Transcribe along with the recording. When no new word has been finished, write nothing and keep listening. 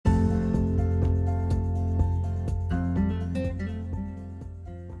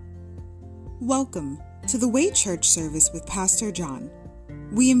Welcome to the Way Church service with Pastor John.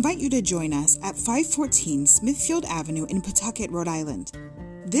 We invite you to join us at 514 Smithfield Avenue in Pawtucket, Rhode Island.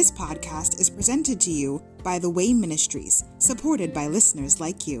 This podcast is presented to you by the Way Ministries, supported by listeners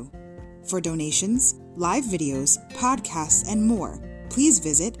like you. For donations, live videos, podcasts, and more, please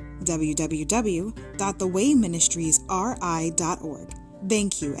visit www.thewayministriesri.org.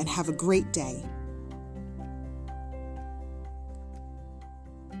 Thank you and have a great day.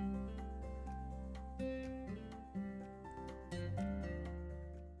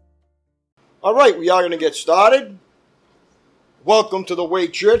 All right, we are going to get started. Welcome to the Way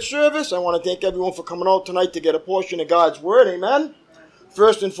Church service. I want to thank everyone for coming out tonight to get a portion of God's Word. Amen.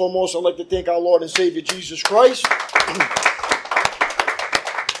 First and foremost, I'd like to thank our Lord and Savior Jesus Christ.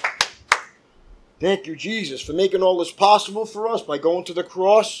 Thank you, Jesus, for making all this possible for us by going to the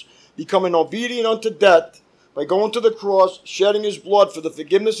cross, becoming obedient unto death, by going to the cross, shedding His blood for the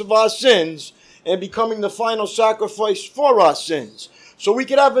forgiveness of our sins, and becoming the final sacrifice for our sins. So we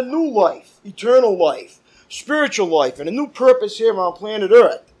could have a new life, eternal life, spiritual life, and a new purpose here on planet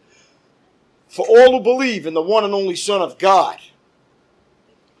Earth for all who believe in the one and only Son of God.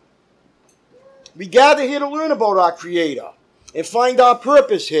 We gather here to learn about our Creator and find our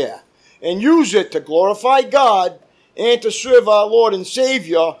purpose here and use it to glorify God and to serve our Lord and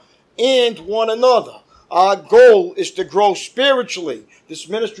Savior and one another. Our goal is to grow spiritually. This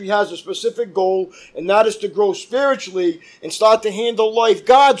ministry has a specific goal, and that is to grow spiritually and start to handle life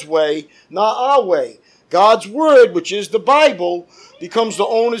God's way, not our way. God's Word, which is the Bible, becomes the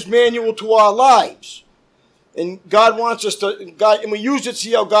owner's manual to our lives. And God wants us to, and we use it to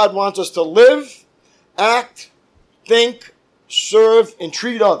see how God wants us to live, act, think, serve, and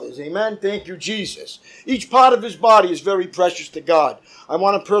treat others. Amen? Thank you, Jesus. Each part of His body is very precious to God. I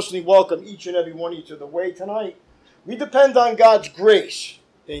want to personally welcome each and every one of you to the Way tonight. We depend on God's grace,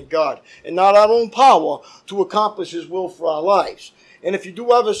 thank God, and not our own power to accomplish His will for our lives. And if you do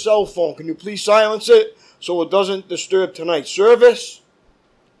have a cell phone, can you please silence it so it doesn't disturb tonight's service?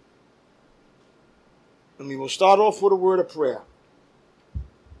 And we will start off with a word of prayer.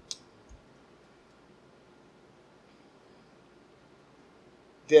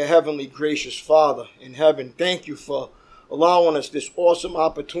 Dear Heavenly Gracious Father in heaven, thank you for allowing us this awesome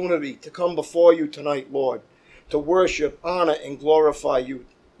opportunity to come before you tonight, Lord, to worship, honor, and glorify you,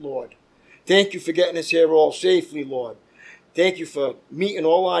 Lord. Thank you for getting us here all safely, Lord. Thank you for meeting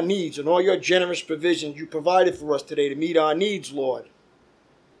all our needs and all your generous provisions you provided for us today to meet our needs, Lord.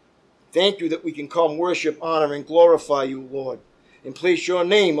 Thank you that we can come worship, honor, and glorify you, Lord, and place your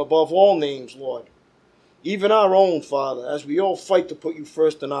name above all names, Lord. Even our own, Father, as we all fight to put you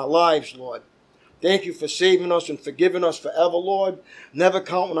first in our lives, Lord. Thank you for saving us and forgiving us forever, Lord, never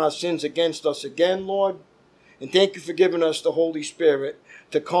counting our sins against us again, Lord. And thank you for giving us the Holy Spirit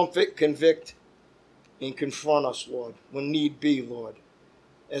to comfort, convict, and confront us, Lord, when need be, Lord,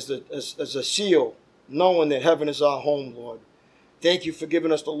 as a seal, knowing that heaven is our home, Lord. Thank you for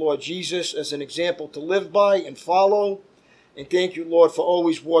giving us the Lord Jesus as an example to live by and follow. And thank you, Lord, for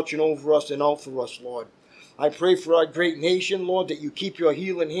always watching over us and out for us, Lord. I pray for our great nation, Lord, that you keep your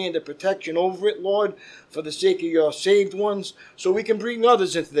healing hand of protection over it, Lord, for the sake of your saved ones, so we can bring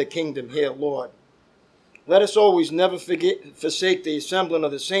others into the kingdom here, Lord. Let us always never forsake the assembling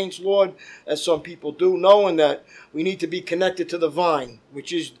of the saints, Lord, as some people do, knowing that we need to be connected to the vine,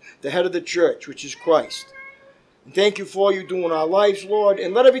 which is the head of the church, which is Christ. And thank you for all you do in our lives, Lord,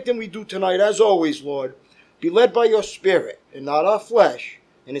 and let everything we do tonight, as always, Lord, be led by your Spirit and not our flesh.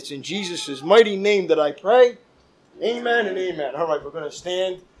 And it's in Jesus' mighty name that I pray. Amen and amen. All right, we're going to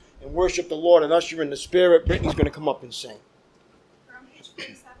stand and worship the Lord and usher in the Spirit. Brittany's going to come up and sing. From page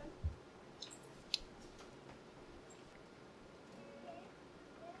 47.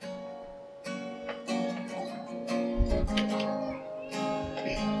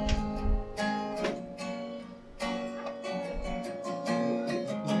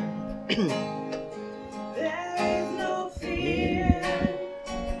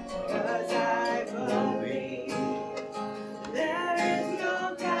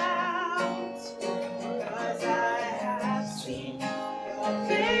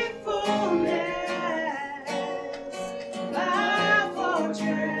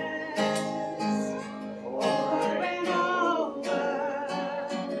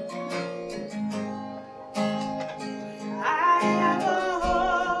 I have a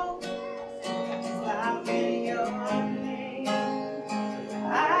hope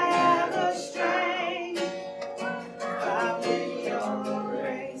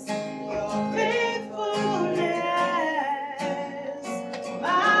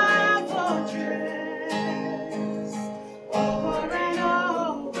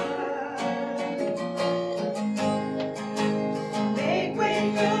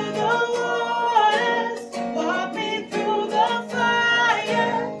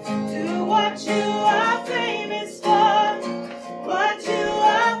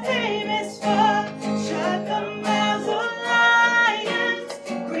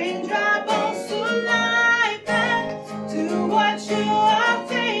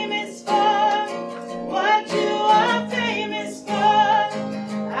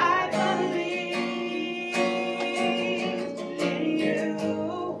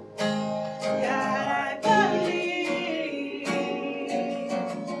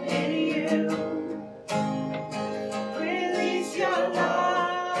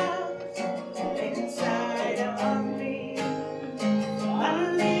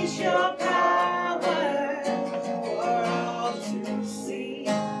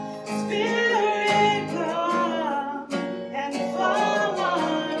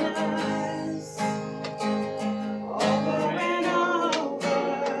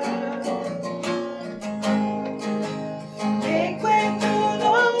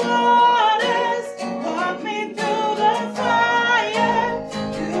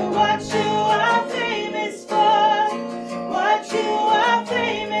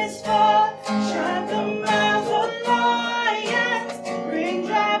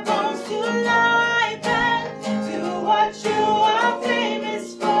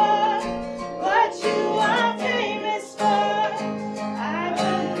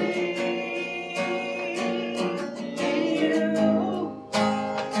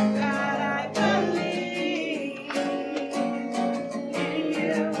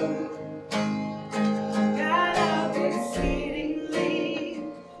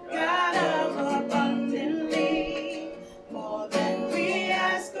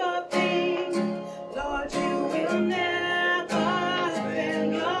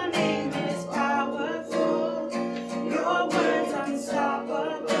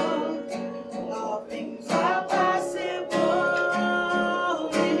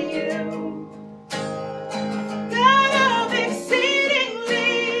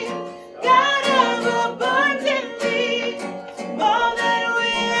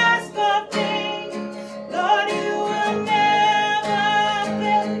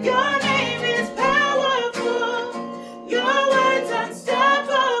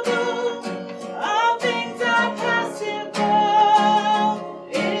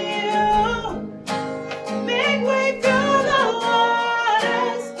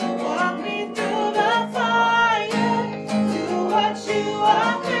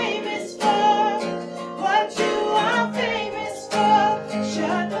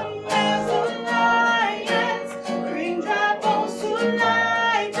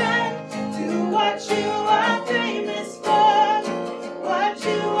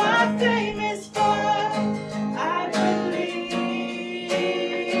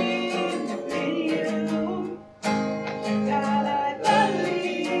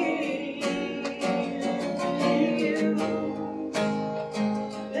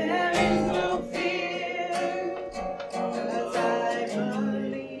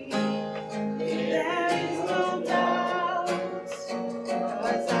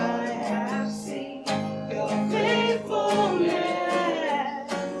I have seen your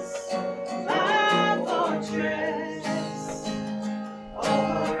faithfulness, my fortress,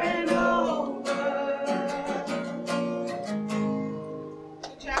 over and over.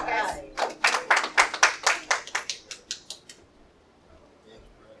 Good job, guys.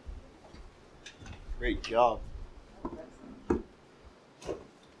 Great job.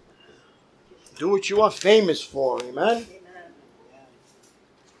 Do what you are famous for, amen?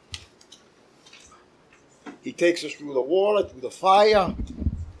 He takes us through the water, through the fire,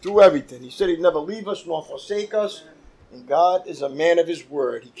 through everything. He said he'd never leave us nor forsake us. And God is a man of his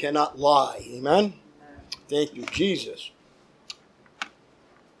word. He cannot lie, amen? Thank you, Jesus.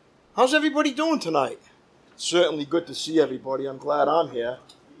 How's everybody doing tonight? Certainly good to see everybody. I'm glad I'm here.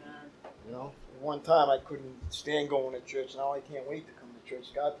 You know, one time I couldn't stand going to church. Now I can't wait to come to church.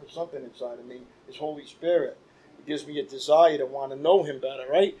 God put something inside of me, his Holy Spirit. It gives me a desire to want to know him better,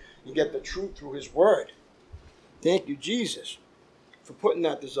 right? And get the truth through his word. Thank you, Jesus, for putting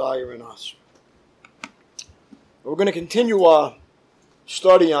that desire in us. We're going to continue our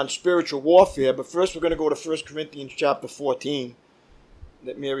study on spiritual warfare, but first we're going to go to 1 Corinthians chapter 14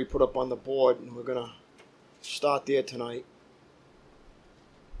 that Mary put up on the board, and we're going to start there tonight.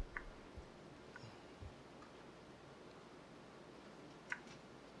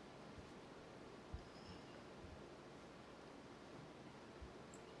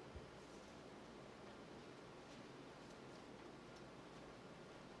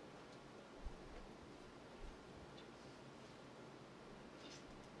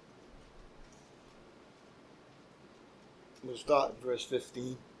 We'll start at verse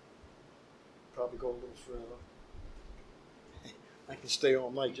 15. Probably go a little further. I can stay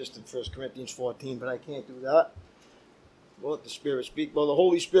all night just in 1 Corinthians 14, but I can't do that. We'll let the Spirit speak. Well, the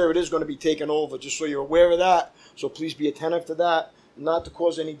Holy Spirit is going to be taken over, just so you're aware of that. So please be attentive to that, not to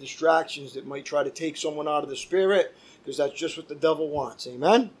cause any distractions that might try to take someone out of the Spirit, because that's just what the devil wants.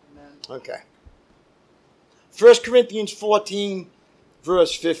 Amen? Amen. Okay. 1 Corinthians 14,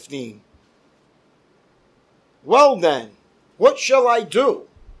 verse 15. Well then, what shall I do?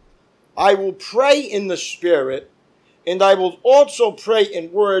 I will pray in the Spirit, and I will also pray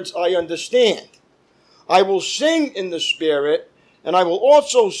in words I understand. I will sing in the Spirit, and I will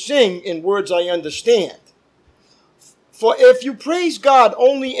also sing in words I understand. For if you praise God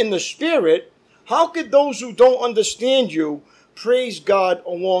only in the Spirit, how could those who don't understand you praise God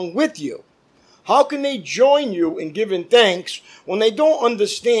along with you? How can they join you in giving thanks when they don't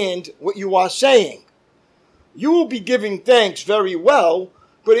understand what you are saying? You will be giving thanks very well,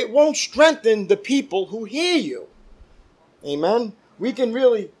 but it won't strengthen the people who hear you. Amen? We can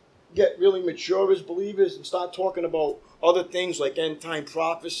really get really mature as believers and start talking about other things like end-time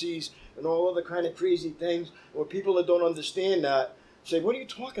prophecies and all other kind of crazy things. Where people that don't understand that say, what are you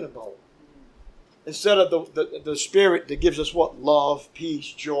talking about? Instead of the Spirit that gives us what? Love,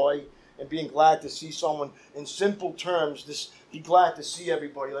 peace, joy, and being glad to see someone in simple terms. This be glad to see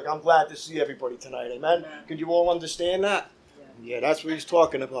everybody. Like I'm glad to see everybody tonight. Amen? Can you all understand that? Yeah, that's what he's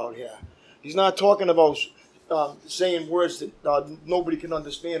talking about here. He's not talking about saying words that nobody can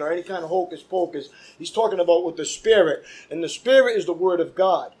understand or any kind of hocus pocus. He's talking about with the Spirit. And the Spirit is the Word of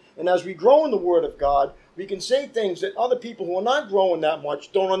God. And as we grow in the Word of God, we can say things that other people who are not growing that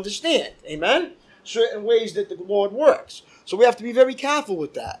much don't understand. Amen? Certain ways that the Lord works. So we have to be very careful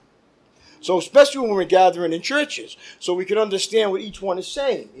with that. So especially when we're gathering in churches, so we can understand what each one is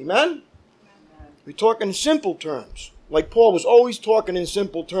saying. Amen? We talk in simple terms, like Paul was always talking in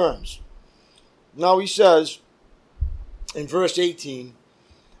simple terms. Now he says in verse 18,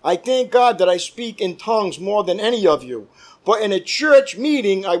 I thank God that I speak in tongues more than any of you, but in a church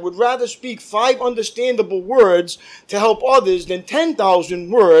meeting I would rather speak 5 understandable words to help others than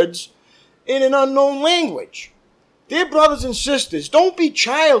 10,000 words in an unknown language. Dear brothers and sisters, don't be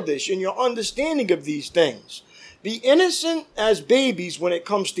childish in your understanding of these things. Be innocent as babies when it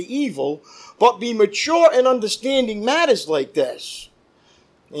comes to evil, but be mature in understanding matters like this.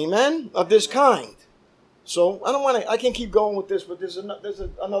 Amen? Of this kind. So, I can keep going with this, but there's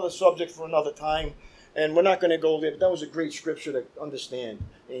another subject for another time, and we're not going to go there. But that was a great scripture to understand.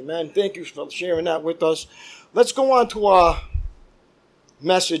 Amen? Thank you for sharing that with us. Let's go on to our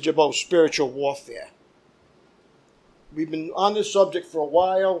message about spiritual warfare. We've been on this subject for a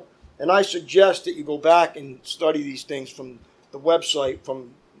while, and I suggest that you go back and study these things from the website.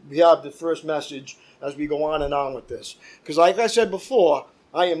 We have the first message as we go on and on with this. Because like I said before,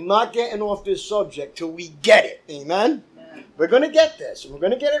 I am not getting off this subject till we get it. Amen? Amen. We're going to get this, and we're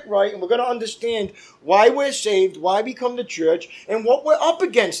going to get it right, and we're going to understand why we're saved, why we come to church, and what we're up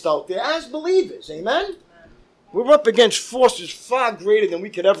against out there as believers. Amen? Amen. We're up against forces far greater than we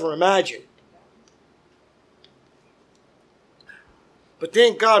could ever imagine. But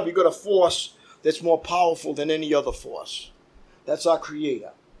thank God we got a force that's more powerful than any other force. That's our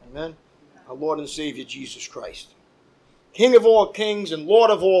Creator. Amen? Our Lord and Savior, Jesus Christ. King of all kings and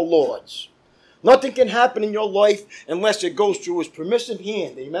Lord of all lords. Nothing can happen in your life unless it goes through His permissive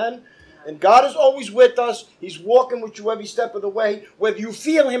hand. Amen? And God is always with us. He's walking with you every step of the way. Whether you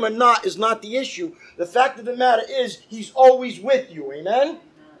feel Him or not is not the issue. The fact of the matter is, He's always with you. Amen?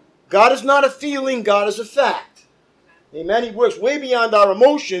 God is not a feeling. God is a fact. Amen? He works way beyond our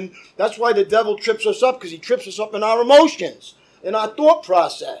emotion. That's why the devil trips us up, because he trips us up in our emotions, in our thought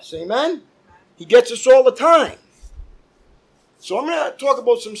process. Amen? He gets us all the time. So I'm going to talk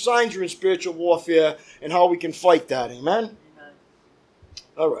about some signs you're in spiritual warfare and how we can fight that. Amen?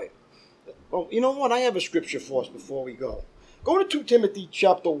 All right. Well, you know what? I have a scripture for us before we go. Go to 2 Timothy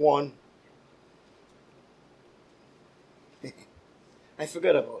chapter 1. I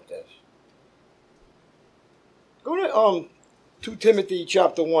forgot about this. Go to 2 Timothy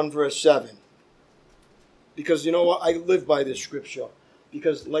chapter 1, verse 7. Because you know what? I live by this scripture.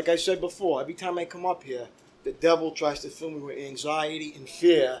 Because like I said before, every time I come up here, the devil tries to fill me with anxiety and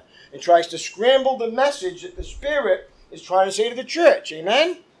fear and tries to scramble the message that the Spirit is trying to say to the church.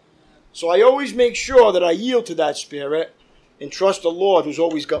 Amen? So I always make sure that I yield to that Spirit and trust the Lord who's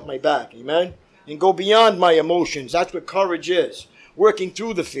always got my back. Amen? And go beyond my emotions. That's what courage is. Working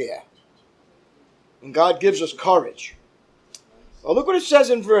through the fear. And God gives us courage. Well, look what it says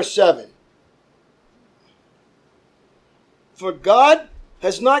in verse 7. For God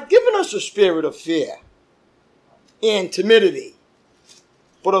has not given us a spirit of fear and timidity,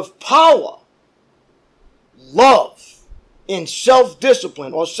 but of power, love, and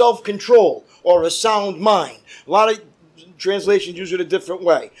self-discipline or self-control or a sound mind. A lot of translations use it a different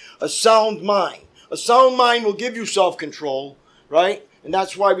way. A sound mind. A sound mind will give you self-control, right? And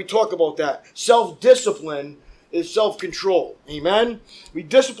that's why we talk about that. Self-discipline is self-control. Amen? We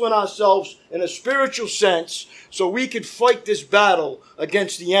discipline ourselves in a spiritual sense so we can fight this battle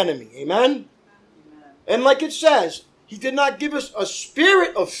against the enemy. Amen? And like it says, He did not give us a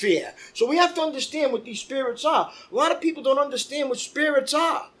spirit of fear. So we have to understand what these spirits are. A lot of people don't understand what spirits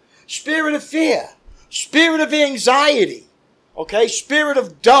are. Spirit of fear. Spirit of anxiety. Okay? Spirit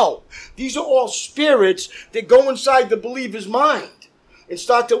of doubt. These are all spirits that go inside the believer's mind and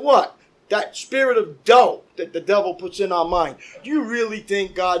start to what? That spirit of doubt that the devil puts in our mind. Do you really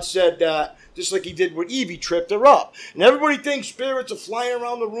think God said that? Just like He did with Eve, He tripped her up. And everybody thinks spirits are flying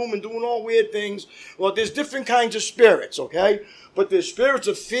around the room and doing all weird things. Well, there's different kinds of spirits, okay? But there's spirits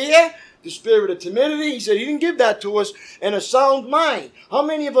of fear, the spirit of timidity. He said He didn't give that to us. And a sound mind. How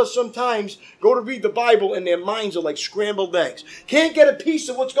many of us sometimes go to read the Bible and their minds are like scrambled eggs? Can't get a piece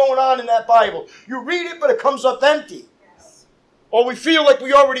of what's going on in that Bible. You read it, but it comes up empty. Or we feel like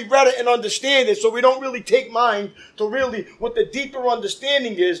we already read it and understand it, so we don't really take mind to really what the deeper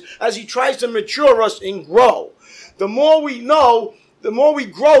understanding is as He tries to mature us and grow. The more we know, the more we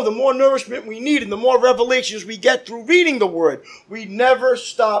grow, the more nourishment we need, and the more revelations we get through reading the Word. We never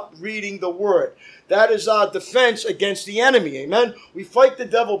stop reading the Word. That is our defense against the enemy, amen? We fight the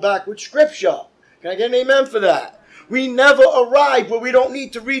devil back with Scripture. Can I get an amen for that? We never arrive where we don't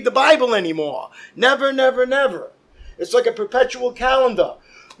need to read the Bible anymore. Never, never, never. It's like a perpetual calendar.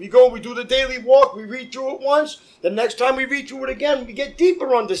 We go, we do the daily walk, we read through it once. The next time we read through it again, we get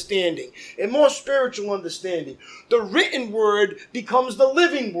deeper understanding and more spiritual understanding. The written word becomes the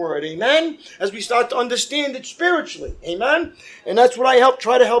living word, amen? As we start to understand it spiritually, amen? And that's what I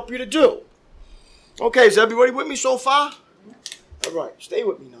try to help you to do. Okay, is everybody with me so far? All right, stay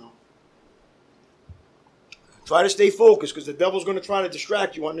with me now. Try to stay focused because the devil's going to try to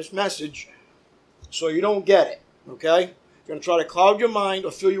distract you on this message so you don't get it. Okay? He's going to try to cloud your mind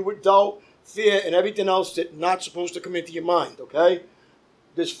or fill you with doubt, fear, and everything else that's not supposed to come into your mind. Okay?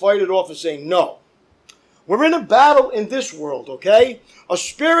 Just fight it off and say no. We're in a battle in this world. Okay? A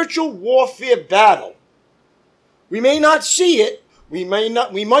spiritual warfare battle. We may not see it. We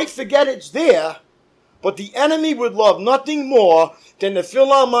might forget it's there. But the enemy would love nothing more than to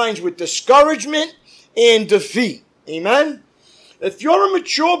fill our minds with discouragement and defeat. Amen? If you're a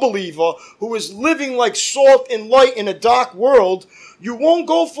mature believer who is living like salt and light in a dark world, you won't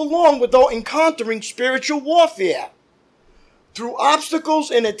go for long without encountering spiritual warfare. Through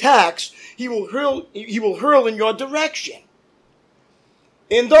obstacles and attacks, he will hurl in your direction.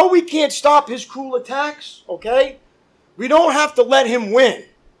 And though we can't stop his cruel attacks, okay, we don't have to let him win.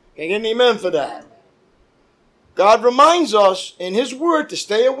 Can I get an amen for that? God reminds us in his word to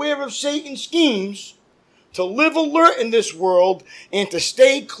stay aware of Satan's schemes, to live alert in this world and to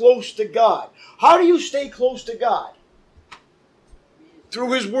stay close to God. How do you stay close to God?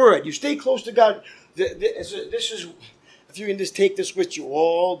 Through His Word. You stay close to God. This is, if you can just take this with you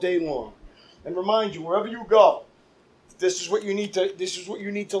all day long and remind you wherever you go, this is what you need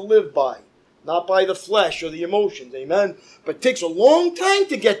to live by. Not by the flesh or the emotions, amen? But it takes a long time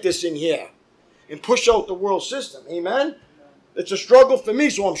to get this in here and push out the world system, amen? It's a struggle for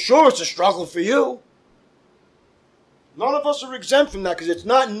me, so I'm sure it's a struggle for you. None of us are exempt from that because it's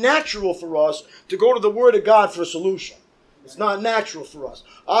not natural for us to go to the Word of God for a solution. It's not natural for us.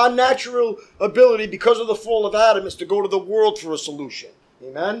 Our natural ability, because of the fall of Adam, is to go to the world for a solution,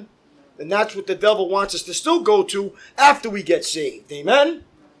 amen? And that's what the devil wants us to still go to after we get saved, amen?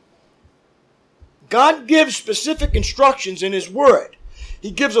 God gives specific instructions in His Word.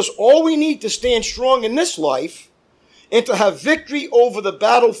 He gives us all we need to stand strong in this life and to have victory over the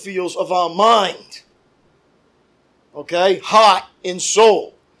battlefields of our mind. Okay? Heart and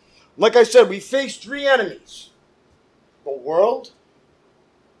soul. Like I said, we face three enemies. The world,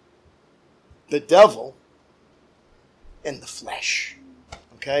 the devil, and the flesh.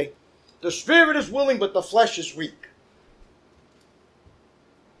 Okay? The spirit is willing, but the flesh is weak.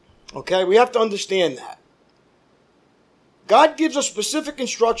 Okay, we have to understand that. God gives us specific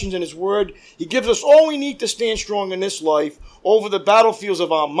instructions in His Word. He gives us all we need to stand strong in this life over the battlefields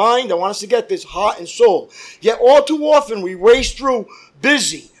of our mind. I want us to get this, heart and soul. Yet all too often we race through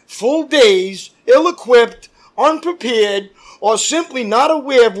busy, full days, ill-equipped, unprepared, or simply not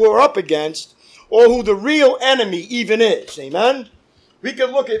aware of what we're up against or who the real enemy even is. Amen? We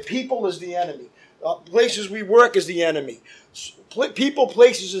can look at people as the enemy. Places we work as the enemy. People,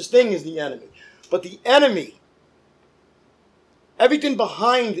 places, as thing is the enemy. But the enemy, everything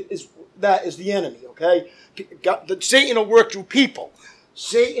behind that is the enemy, okay? Satan will work through people.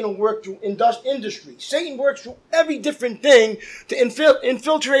 Satan will work through industry. Satan works through every different thing to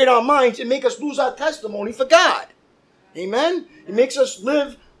infiltrate our minds and make us lose our testimony for God. Amen? He makes us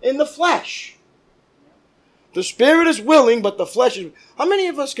live in the flesh. The spirit is willing, but the flesh is... How many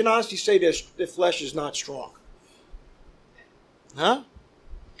of us can honestly say the flesh is not strong? Huh?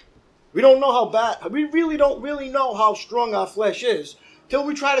 We don't know how bad... We really don't know how strong our flesh is till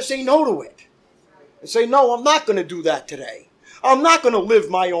we try to say no to it. And say, no, I'm not going to do that today. I'm not going to live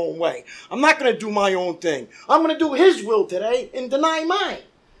my own way. I'm not going to do my own thing. I'm going to do His will today and deny mine.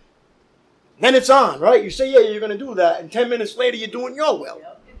 Then it's on, right? You say, yeah, you're going to do that. And 10 minutes later, you're doing your will.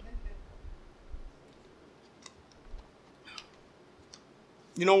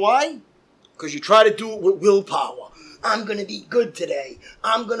 You know why? Because you try to do it with willpower. I'm going to be good today.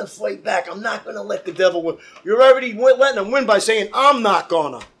 I'm going to fight back. I'm not going to let the devil win. You're already letting him win by saying, I'm not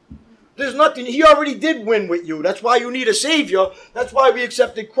going to. There's nothing. He already did win with you. That's why you need a Savior. That's why we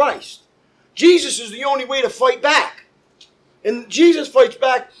accepted Christ. Jesus is the only way to fight back. And Jesus fights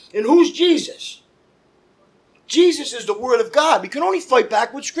back. And who's Jesus? Jesus is the Word of God. We can only fight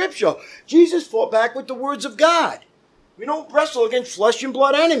back with Scripture. Jesus fought back with the words of God. We don't wrestle against flesh and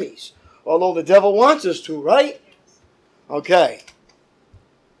blood enemies. Although the devil wants us to, right? Okay.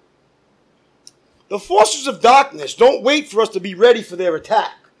 The forces of darkness don't wait for us to be ready for their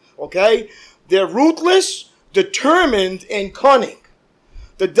attack. Okay? They're ruthless, determined, and cunning.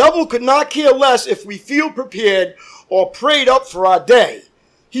 The devil could not care less if we feel prepared or prayed up for our day.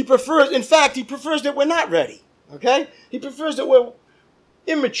 He prefers that we're not ready. Okay? He prefers that we're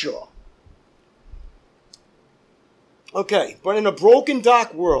immature. Okay, but in a broken,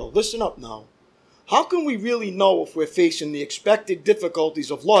 dark world, listen up now. How can we really know if we're facing the expected difficulties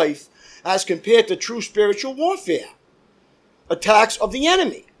of life as compared to true spiritual warfare? Attacks of the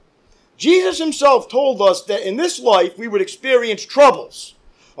enemy. Jesus Himself told us that in this life we would experience troubles.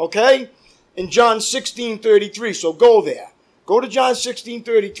 Okay? In John 16:33. So go there. Go to John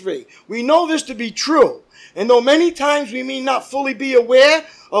 16:33. We know this to be true. And though many times we may not fully be aware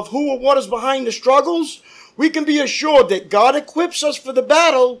of who or what is behind the struggles, we can be assured that God equips us for the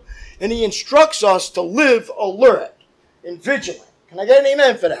battle and He instructs us to live alert and vigilant. Can I get an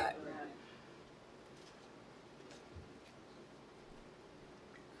amen for that?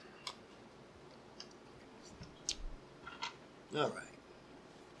 All right.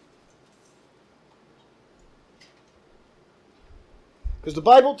 Because the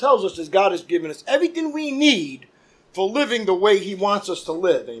Bible tells us that God has given us everything we need for living the way He wants us to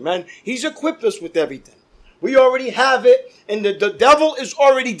live. Amen. He's equipped us with everything. We already have it, and the devil is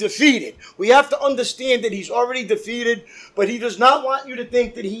already defeated. We have to understand that he's already defeated, but he does not want you to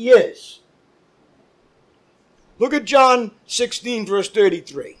think that he is. Look at John 16, verse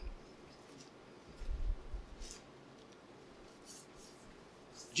 33.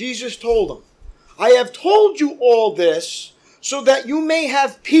 Jesus told him, I have told you all this so that you may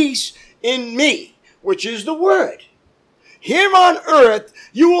have peace in me, which is the word. Here on earth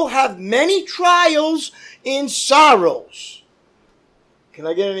you will have many trials and sorrows. Can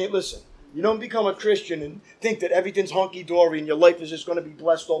I get any? Listen, you don't become a Christian and think that everything's hunky-dory and your life is just going to be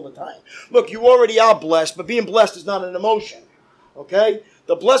blessed all the time. Look, you already are blessed, but being blessed is not an emotion. Okay?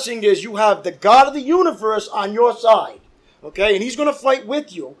 The blessing is you have the God of the universe on your side. Okay? And he's going to fight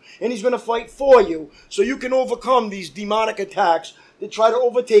with you. And he's going to fight for you so you can overcome these demonic attacks that try to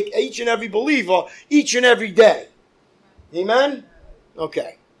overtake each and every believer each and every day. Amen?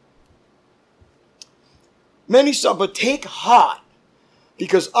 Okay. Many say, but take heart,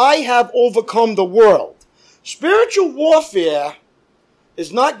 because I have overcome the world. Spiritual warfare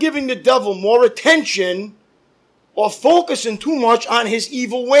is not giving the devil more attention or focusing too much on his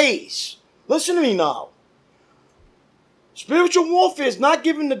evil ways. Listen to me now. Spiritual warfare is not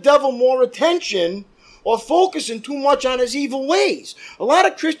giving the devil more attention or focusing too much on his evil ways. A lot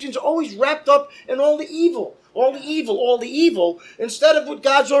of Christians are always wrapped up in all the evil, instead of what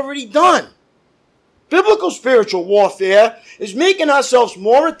God's already done. Biblical spiritual warfare is making ourselves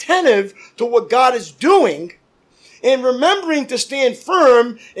more attentive to what God is doing and remembering to stand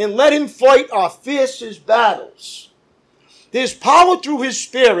firm and let him fight our fiercest battles. There's power through his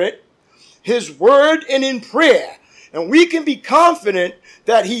Spirit, his word, and in prayer. And we can be confident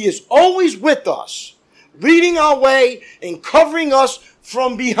that he is always with us, leading our way and covering us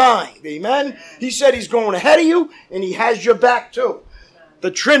from behind. Amen? He said he's going ahead of you and he has your back too.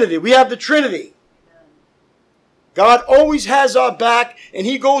 The Trinity. We have the Trinity. God always has our back and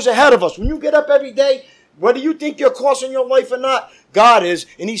he goes ahead of us. When you get up every day, whether you think you're crossing your life or not, God is,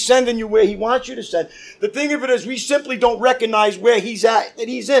 and he's sending you where he wants you to send. The thing of it is we simply don't recognize where he's at, that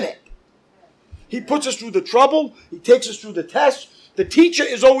he's in it. He puts us through the trouble. He takes us through the test. The teacher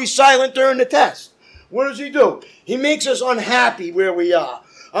is always silent during the test. What does he do? He makes us unhappy where we are.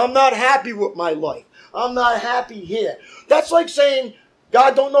 I'm not happy with my life. I'm not happy here. That's like saying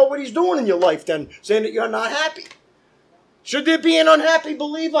God don't know what he's doing in your life then, saying that you're not happy. Should there be an unhappy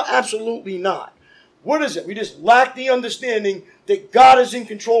believer? Absolutely not. What is it? We just lack the understanding that God is in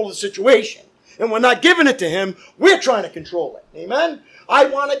control of the situation. And we're not giving it to him. We're trying to control it. Amen? I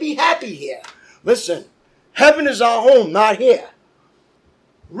want to be happy here. Listen, heaven is our home, not here.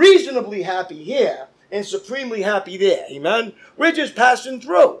 Reasonably happy here and supremely happy there. Amen? We're just passing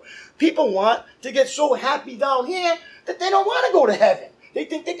through. People want to get so happy down here that they don't want to go to heaven. They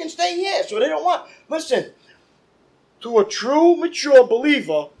think they can stay here, so they don't want. Listen, to a true, mature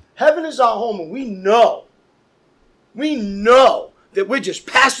believer, heaven is our home, and we know that we're just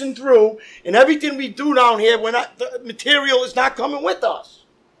passing through, and everything we do down here, the material is not coming with us.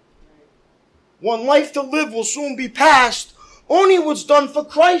 One life to live will soon be past. Only what's done for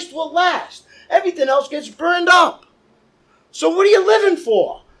Christ will last. Everything else gets burned up. So what are you living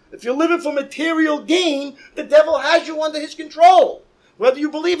for? If you're living for material gain, the devil has you under his control. Whether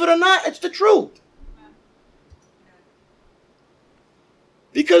you believe it or not, it's the truth.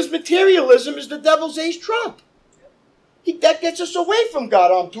 Because materialism is the devil's ace trump. That gets us away from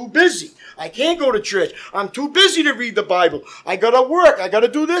God. I'm too busy. I can't go to church. I'm too busy to read the Bible. I got to work. I got to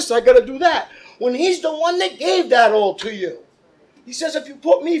do this. I got to do that. When he's the one that gave that all to you. He says, if you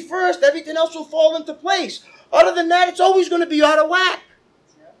put me first, everything else will fall into place. Other than that, it's always going to be out of whack.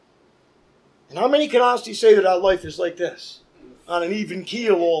 And how many can honestly say that our life is like this? On an even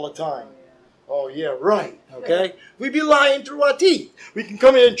keel all the time. Oh, yeah, right. Okay? We be lying through our teeth. We can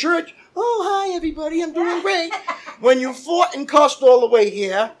come in church. Oh, hi, everybody. I'm doing great. When you fought and cussed all the way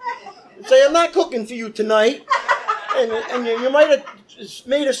here, and say, I'm not cooking for you tonight. And you might have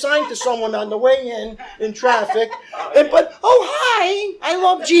made a sign to someone on the way in traffic. But, oh, hi, I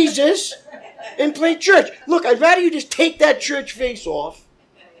love Jesus. And play church. Look, I'd rather you just take that church face off.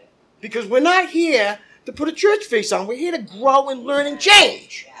 Because we're not here to put a church face on. We're here to grow and learn and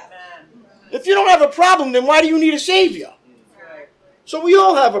change. If you don't have a problem, then why do you need a Savior? So we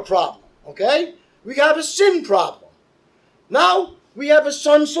all have a problem, okay? We have a sin problem. Now, we have a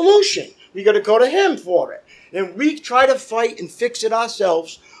son solution. We got to go to him for it. And we try to fight and fix it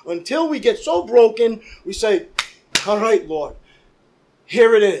ourselves until we get so broken, we say, all right, Lord,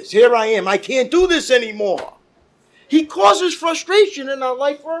 here it is. Here I am. I can't do this anymore. He causes frustration in our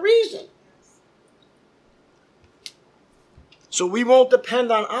life for a reason. So we won't depend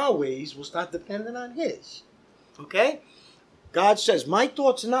on our ways. We'll start depending on his. Okay? God says, my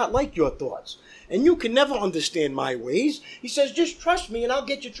thoughts are not like your thoughts. And you can never understand my ways. He says, just trust me and I'll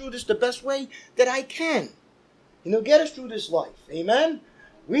get you through this the best way that I can. And he'll get us through this life. Amen?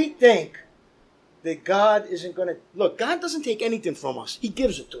 We think that God isn't going to... Look, God doesn't take anything from us. He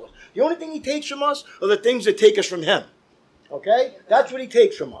gives it to us. The only thing he takes from us are the things that take us from him. Okay? That's what he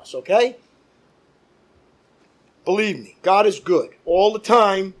takes from us, okay? Believe me, God is good. All the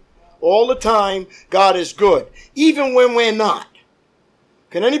time, God is good. Even when we're not.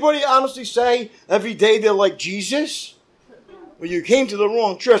 Can anybody honestly say every day they're like Jesus? Well, you came to the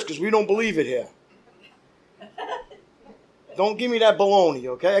wrong church because we don't believe it here. Don't give me that baloney,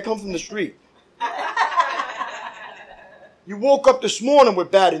 okay? I come from the street. You woke up this morning with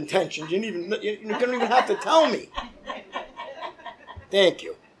bad intentions. You don't even have to tell me. Thank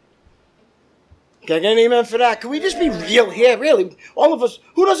you. Can I get an amen for that? Can we just be real here, really? All of us,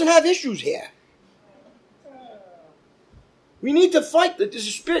 who doesn't have issues here? We need to fight. There's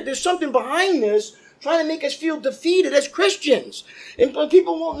a spirit, there's something behind this trying to make us feel defeated as Christians. And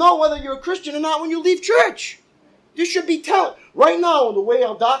people won't know whether you're a Christian or not when you leave church. You should be telling. Right now, the way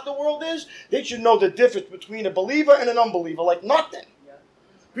our doctor world is, they should know the difference between a believer and an unbeliever like nothing.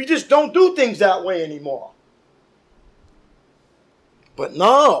 We just don't do things that way anymore. But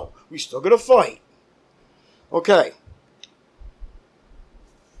no, we still got to fight. Okay.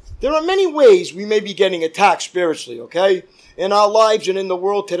 There are many ways we may be getting attacked spiritually, okay, in our lives and in the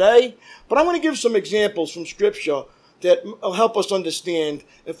world today. But I want to give some examples from Scripture that will help us understand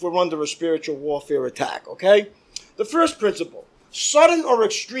if we're under a spiritual warfare attack, okay? The first principle, sudden or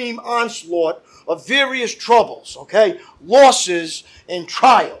extreme onslaught of various troubles, okay, losses and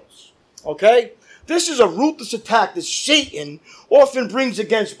trials, okay? This is a ruthless attack that Satan often brings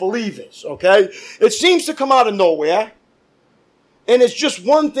against believers, okay? It seems to come out of nowhere, and it's just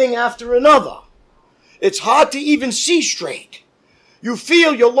one thing after another. It's hard to even see straight. You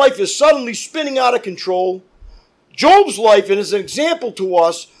feel your life is suddenly spinning out of control. Job's life is an example to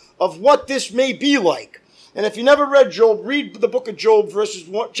us of what this may be like. And if you never read Job, read the book of Job,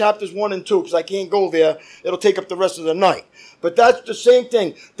 chapters 1 and 2, because I can't go there. It'll take up the rest of the night. But that's the same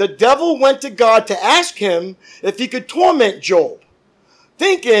thing. The devil went to God to ask him if he could torment Job,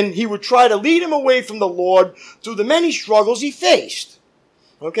 thinking he would try to lead him away from the Lord through the many struggles he faced.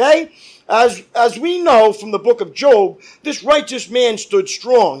 Okay? As we know from the book of Job, this righteous man stood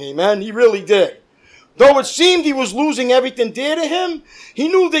strong. Amen? He really did. Though it seemed he was losing everything dear to him, he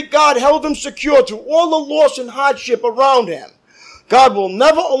knew that God held him secure through all the loss and hardship around him. God will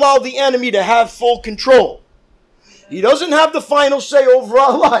never allow the enemy to have full control. He doesn't have the final say over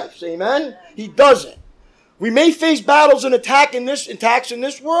our lives. Amen? He doesn't. We may face battles and attacks in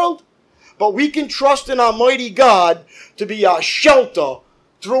this world, but we can trust in our mighty God to be our shelter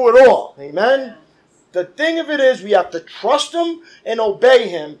through it all. Amen? The thing of it is we have to trust him and obey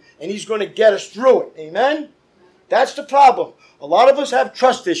him, and he's going to get us through it. Amen? That's the problem. A lot of us have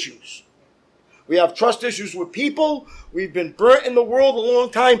trust issues. We have trust issues with people. We've been burnt in the world a long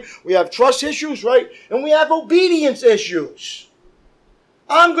time. We have trust issues, right? And we have obedience issues.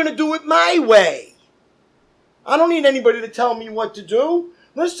 I'm going to do it my way. I don't need anybody to tell me what to do.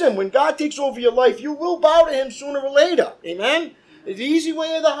 Listen, when God takes over your life, you will bow to him sooner or later. Amen? The easy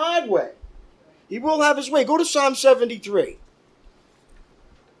way or the hard way. He will have his way. Go to Psalm 73.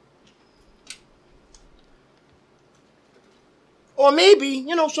 Or maybe,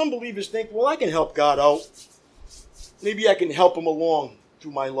 some believers think, well, I can help God out. Maybe I can help him along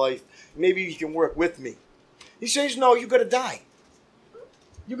through my life. Maybe he can work with me. He says, no, you're going to die.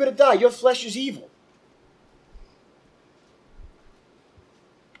 You're going to die. Your flesh is evil.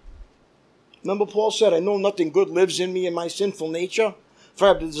 Remember Paul said, I know nothing good lives in me in my sinful nature. For I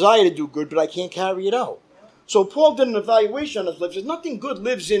have the desire to do good, but I can't carry it out. So Paul did an evaluation on his life. He says, nothing good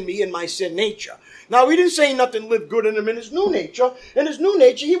lives in me in my sin nature. Now, he didn't say nothing lived good in him in his new nature. In his new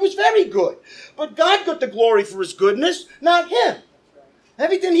nature, he was very good. But God got the glory for his goodness, not him.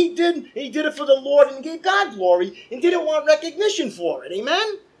 Everything he did it for the Lord and gave God glory and didn't want recognition for it.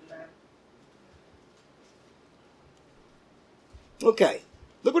 Amen? Okay.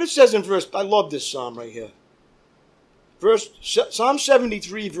 Look what it says in verse, I love this psalm right here. Psalm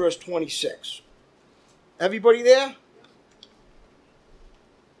 73, verse 26. Everybody there?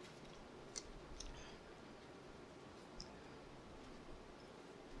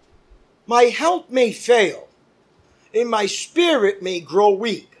 My health may fail, and my spirit may grow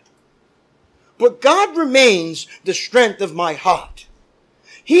weak. But God remains the strength of my heart.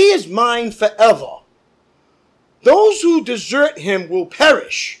 He is mine forever. Those who desert him will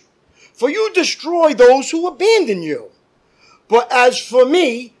perish, for you destroy those who abandon you. But as for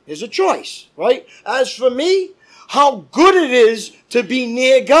me, here's a choice, right? As for me, how good it is to be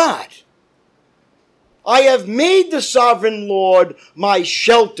near God. I have made the sovereign Lord my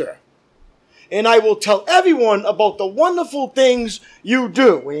shelter, and I will tell everyone about the wonderful things you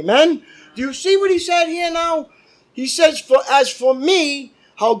do. Amen? Do you see what he said here now? He says, as for me,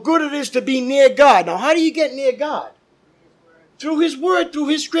 how good it is to be near God. Now, how do you get near God? Through his word, through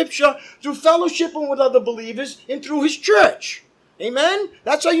his scripture, through fellowshipping with other believers, and through his church. Amen?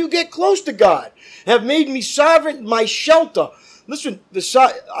 That's how you get close to God. Have made me sovereign, my shelter. Listen,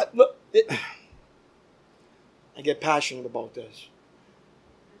 I get passionate about this.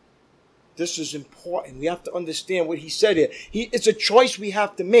 This is important. We have to understand what he said here. It's a choice we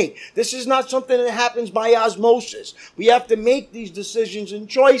have to make. This is not something that happens by osmosis. We have to make these decisions and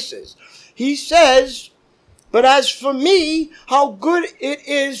choices. He says, but as for me, how good it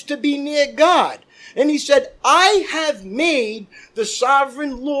is to be near God. And he said, I have made the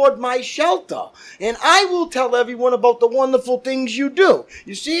sovereign Lord my shelter, and I will tell everyone about the wonderful things you do.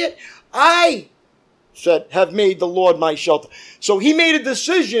 You see it? I said, have made the Lord my shelter. So he made a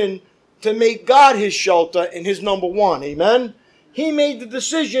decision to make God his shelter and his number one. Amen? He made the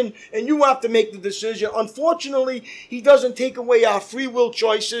decision, and you have to make the decision. Unfortunately, he doesn't take away our free will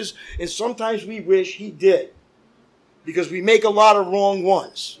choices, and sometimes we wish he did, because we make a lot of wrong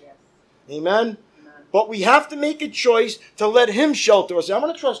ones. Amen? But we have to make a choice to let him shelter us. I'm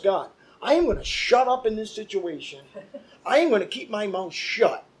going to trust God. I am going to shut up in this situation. I am going to keep my mouth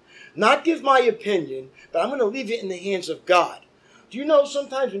shut. Not give my opinion, but I'm going to leave it in the hands of God. Do you know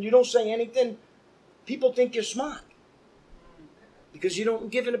sometimes when you don't say anything, people think you're smart? Because you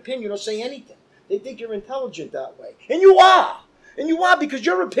don't give an opinion, you don't say anything. They think you're intelligent that way. And you are. And you are, because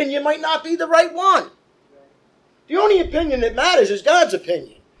your opinion might not be the right one. The only opinion that matters is God's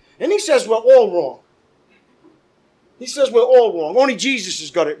opinion. And he says we're all wrong. He says we're all wrong. Only Jesus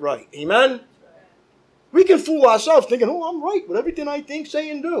has got it right. Amen? We can fool ourselves thinking, oh, I'm right with everything I think,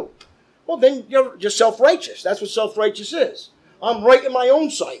 say, and do. Well, then you're self-righteous. That's what self-righteous is. I'm right in my own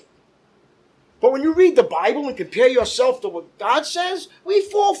sight. But when you read the Bible and compare yourself to what God says, we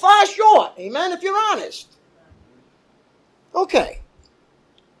fall far short. Amen? If you're honest. Okay.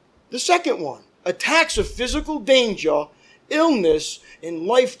 The second one. Attacks of physical danger, illness, and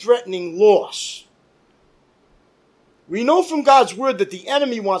life-threatening loss. We know from God's word that the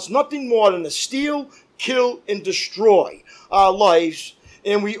enemy wants nothing more than to steal, kill, and destroy our lives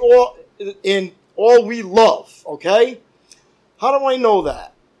and all we love. Okay? How do I know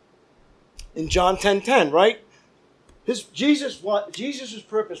that? In John 10:10, right? Jesus'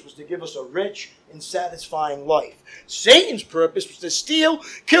 purpose was to give us a rich and satisfying life. Satan's purpose was to steal,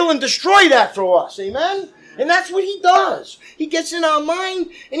 kill, and destroy that for us. Amen? And that's what he does. He gets in our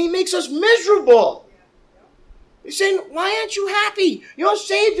mind and he makes us miserable. He's saying, why aren't you happy? You're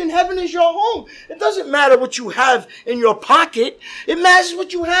saved and heaven is your home. It doesn't matter what you have in your pocket. It matters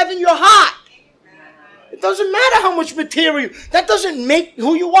what you have in your heart. It doesn't matter how much material. That doesn't make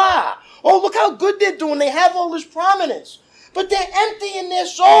who you are. Oh, look how good they're doing. They have all this prominence. But they're empty in their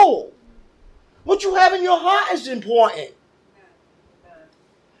soul. What you have in your heart is important.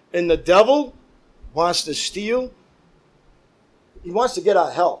 And the devil wants to steal. He wants to get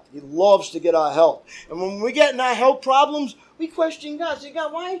our health. He loves to get our health. And when we get in our health problems, we question God. Say,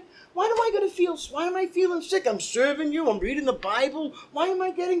 God, why am I feeling sick? I'm serving you. I'm reading the Bible. Why am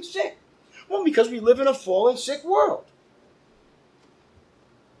I getting sick? Well, because we live in a fallen, sick world.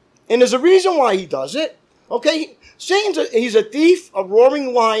 And there's a reason why he does it. Okay? He's a thief, a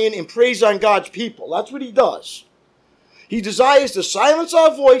roaring lion, and preys on God's people. That's what he does. He desires to silence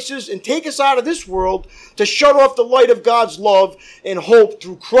our voices and take us out of this world to shut off the light of God's love and hope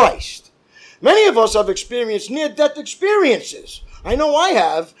through Christ. Many of us have experienced near-death experiences. I know I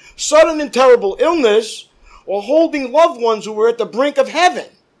have. Sudden and terrible illness, or holding loved ones who were at the brink of heaven.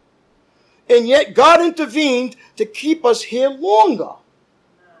 And yet God intervened to keep us here longer.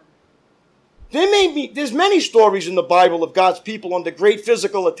 There's many stories in the Bible of God's people under great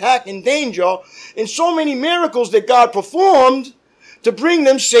physical attack and danger, and so many miracles that God performed to bring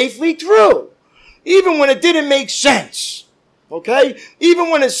them safely through, even when it didn't make sense. Okay? Even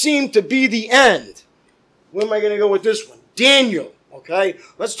when it seemed to be the end. Where am I going to go with this one? Daniel. Okay?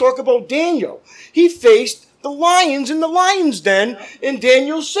 Let's talk about Daniel. He faced the lions in the lion's den in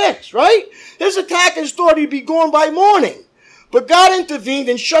Daniel 6, right? His attackers thought he'd be gone by morning. But God intervened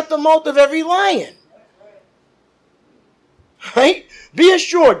and shut the mouth of every lion. Right? Be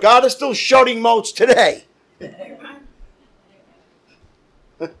assured, God is still shutting mouths today.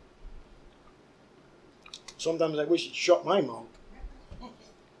 Sometimes I wish he'd shut my mouth.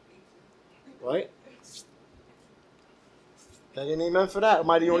 Right? Can I get an amen for that? Or am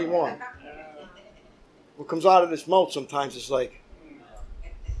I the only one? What comes out of this mouth sometimes is like,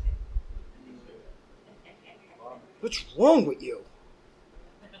 what's wrong with you?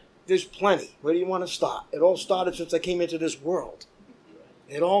 There's plenty. Where do you want to start? It all started since I came into this world.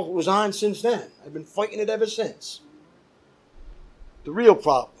 It all was on since then. I've been fighting it ever since. The real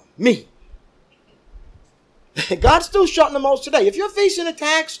problem, me. God's still shutting them out today. If you're facing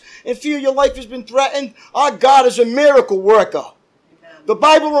attacks and feel your life has been threatened, our God is a miracle worker. The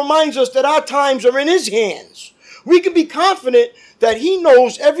Bible reminds us that our times are in His hands. We can be confident that He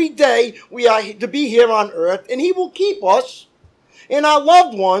knows every day we are to be here on earth, and He will keep us and our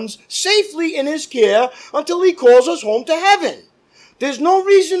loved ones safely in His care until He calls us home to heaven. There's no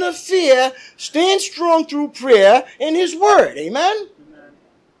reason to fear. Stand strong through prayer and His word. Amen?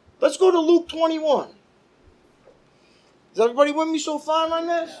 Let's go to Luke 21. Is everybody with me so far on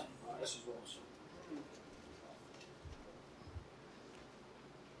this? This is awesome.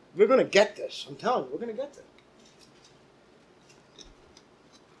 We're going to get this. I'm telling you, we're going to get this.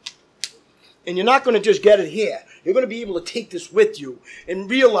 And you're not going to just get it here. You're going to be able to take this with you and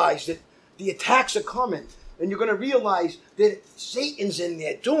realize that the attacks are coming. And you're going to realize that Satan's in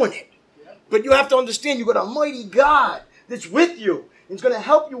there doing it. But you have to understand you've got a mighty God that's with you. He's going to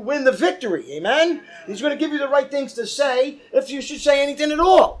help you win the victory. Amen? He's going to give you the right things to say if you should say anything at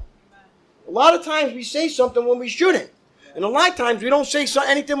all. A lot of times we say something when we shouldn't. And a lot of times we don't say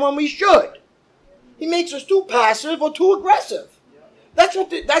anything when we should. He makes us too passive or too aggressive. That's what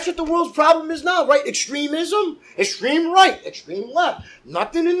the world's problem is now, right? Extremism, extreme right, extreme left.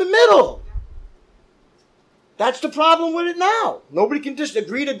 Nothing in the middle. That's the problem with it now. Nobody can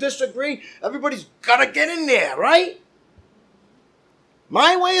agree to disagree. Everybody's got to get in there, right?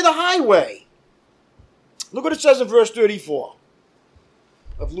 My way or the highway. Look what it says in verse 34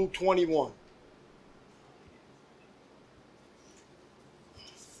 of Luke 21.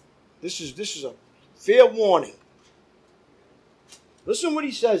 This is a fair warning. Listen what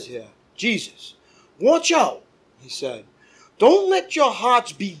he says here. Jesus, watch out, he said. Don't let your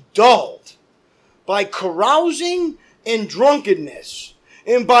hearts be dulled by carousing and drunkenness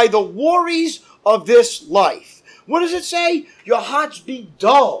and by the worries of this life. What does it say? Your hearts be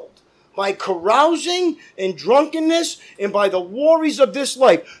dulled by carousing and drunkenness and by the worries of this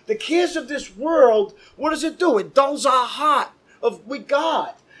life. The cares of this world, what does it do? It dulls our heart with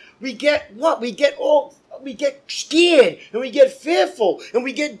God. We get what? We get scared and we get fearful and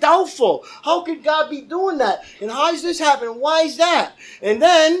we get doubtful. How could God be doing that? And how is this happening? Why is that? And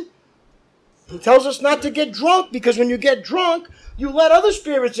then He tells us not to get drunk, because when you get drunk, you let other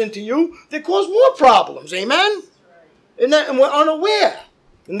spirits into you that cause more problems. Amen? And we're unaware.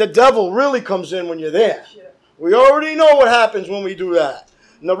 And the devil really comes in when you're there. We already know what happens when we do that.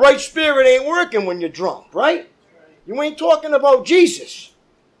 And the right spirit ain't working when you're drunk, right? You ain't talking about Jesus.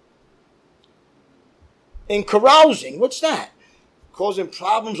 And carousing, what's that? Causing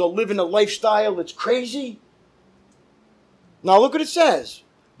problems or living a lifestyle that's crazy. Now look what it says.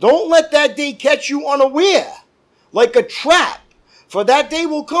 Don't let that day catch you unaware, like a trap, for that day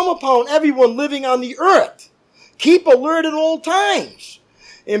will come upon everyone living on the earth. Keep alert at all times,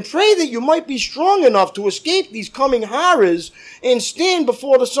 and pray that you might be strong enough to escape these coming horrors and stand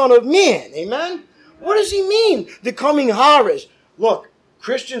before the Son of Man. Amen? What does he mean, the coming horrors? Look,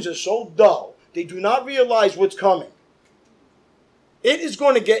 Christians are so dull. They do not realize what's coming. It is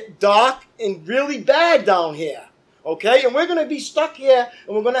going to get dark and really bad down here. Okay? And we're going to be stuck here,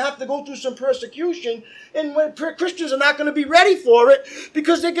 and we're going to have to go through some persecution. And Christians are not going to be ready for it,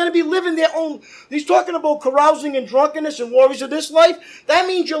 because they're going to be living their own. He's talking about carousing and drunkenness and worries of this life. That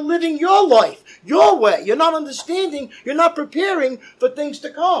means you're living your life, your way. You're not understanding. You're not preparing for things to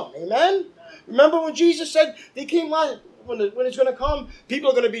come. Amen? Remember when Jesus said they came when it's going to come,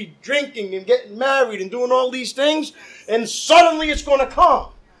 people are going to be drinking and getting married and doing all these things, and suddenly it's going to come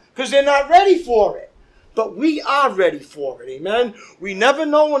because they're not ready for it. But we are ready for it, amen? We never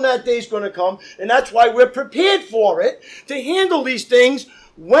know when that day's going to come, and that's why we're prepared for it, to handle these things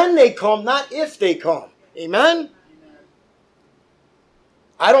when they come, not if they come. Amen?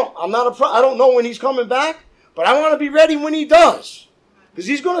 I don't know when he's coming back, but I want to be ready when he does. Because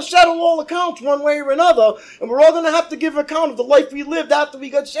he's going to settle all accounts one way or another, and we're all going to have to give account of the life we lived after we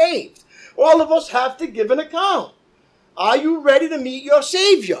got saved. All of us have to give an account. Are you ready to meet your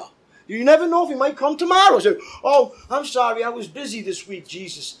Savior? You never know if he might come tomorrow. Say, oh, I'm sorry, I was busy this week,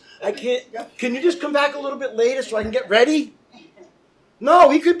 Jesus. I can't. Can you just come back a little bit later so I can get ready? No,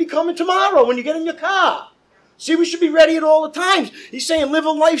 he could be coming tomorrow when you get in your car. See, we should be ready at all the times. He's saying live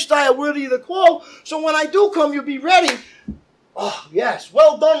a lifestyle worthy of the call, so when I do come, you'll be ready. Oh, yes.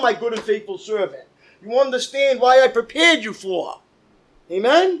 Well done, my good and faithful servant. You understand why I prepared you for.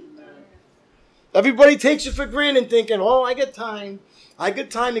 Amen? Everybody takes it for granted thinking, oh, I got time. I got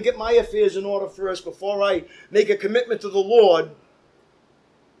time to get my affairs in order first before I make a commitment to the Lord.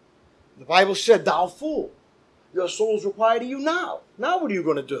 The Bible said, thou fool. Your soul's required of you now. Now what are you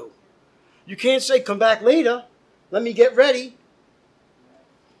going to do? You can't say, come back later. Let me get ready.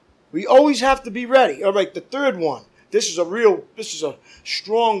 We always have to be ready. All right, the third one. This is a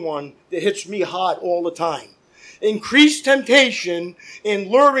strong one that hits me hard all the time. Increased temptation in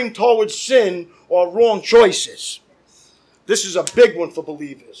luring towards sin or wrong choices. This is a big one for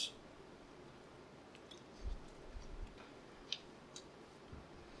believers.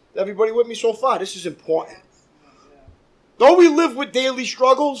 Everybody with me so far? This is important. Though we live with daily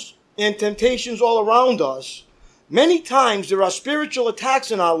struggles and temptations all around us, many times there are spiritual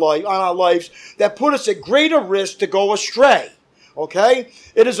attacks in our lives that put us at greater risk to go astray. Okay?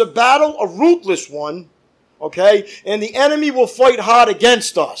 It is a battle, a ruthless one. Okay? And the enemy will fight hard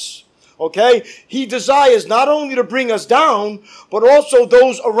against us. Okay? He desires not only to bring us down, but also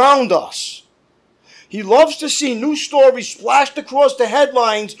those around us. He loves to see news stories splashed across the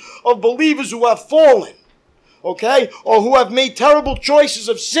headlines of believers who have fallen. Okay? Or who have made terrible choices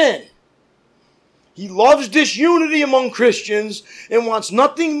of sin. He loves disunity among Christians and wants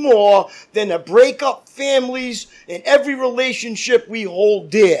nothing more than to break up families and every relationship we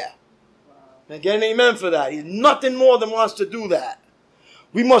hold dear. And get an amen for that. He's nothing more than wants to do that.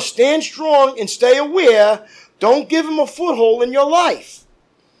 We must stand strong and stay aware. Don't give him a foothold in your life.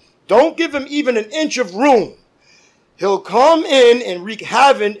 Don't give him even an inch of room. He'll come in and wreak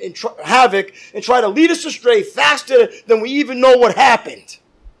havoc and try to lead us astray faster than we even know what happened.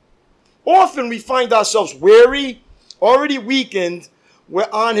 Often we find ourselves weary, already weakened. We're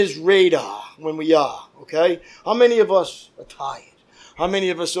on his radar when we are, okay? How many of us are tired? How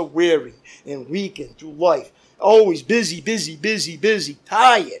many of us are weary and weakened through life? Always busy,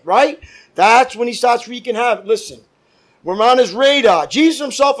 tired, right? That's when he starts wreaking havoc. Listen, we're on his radar. Jesus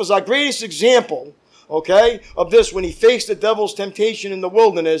himself is our greatest example, okay, of this when he faced the devil's temptation in the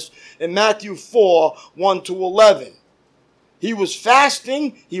wilderness in Matthew 4, 1-11. He was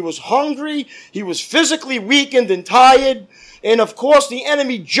fasting, he was hungry, he was physically weakened and tired, and of course the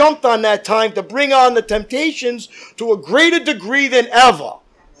enemy jumped on that time to bring on the temptations to a greater degree than ever.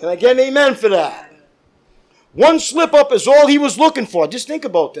 Can I get an amen for that? One slip up is all he was looking for. Just think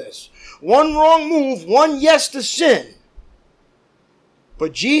about this. One wrong move, one yes to sin.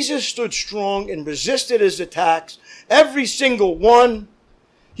 But Jesus stood strong and resisted his attacks, every single one.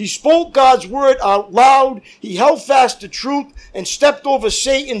 He spoke God's word out loud. He held fast to truth and stepped over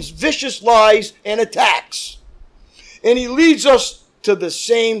Satan's vicious lies and attacks. And he leads us to the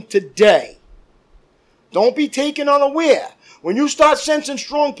same today. Don't be taken unaware. When you start sensing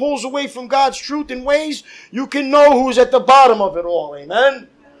strong pulls away from God's truth and ways, you can know who's at the bottom of it all. Amen?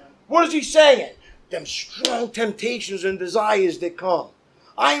 What is he saying? Them strong temptations and desires that come.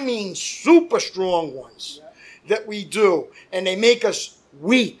 I mean super strong ones that we do. And they make us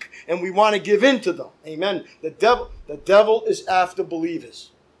weak, and we want to give in to them. Amen. The devil is after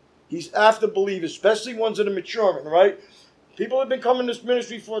believers. He's after believers, especially ones that are maturing, right? People have been coming to this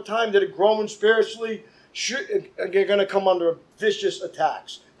ministry for a time that are growing spiritually. Are going to come under vicious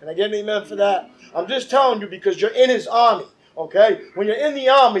attacks. Can I get an amen for that? I'm just telling you because you're in his army, okay? When you're in the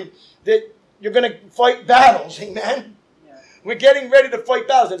army, that you're going to fight battles, amen? We're getting ready to fight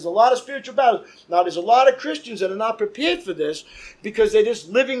battles. There's a lot of spiritual battles. Now, there's a lot of Christians that are not prepared for this because they're just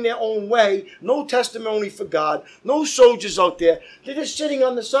living their own way. No testimony for God. No soldiers out there. They're just sitting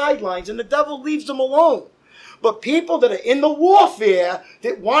on the sidelines, and the devil leaves them alone. But people that are in the warfare,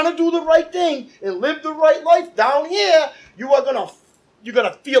 that want to do the right thing and live the right life down here, you're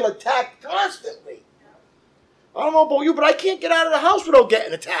gonna feel attacked constantly. I don't know about you, but I can't get out of the house without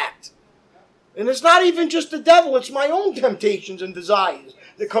getting attacked. And it's not even just the devil, it's my own temptations and desires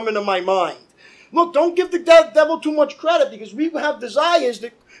that come into my mind. Look, don't give the devil too much credit because we have desires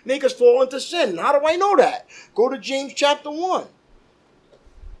that make us fall into sin. And how do I know that? Go to James chapter 1.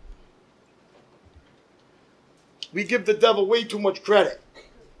 We give the devil way too much credit.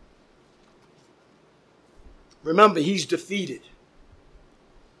 Remember, he's defeated.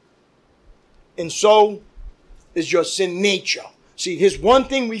 And so is your sin nature. See, here's one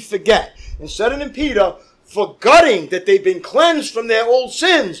thing we forget. Instead of in Peter, forgetting that they've been cleansed from their old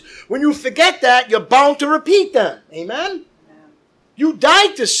sins. When you forget that, you're bound to repeat them. Amen? Amen. You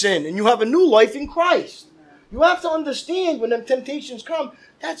died to sin and you have a new life in Christ. Amen. You have to understand when them temptations come,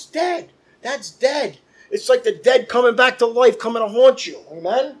 that's dead. That's dead. It's like the dead coming back to life, coming to haunt you.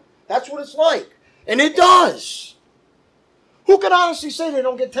 Amen? That's what it's like. And it does. Who can honestly say they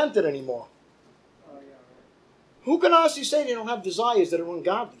don't get tempted anymore? Who can honestly say they don't have desires that are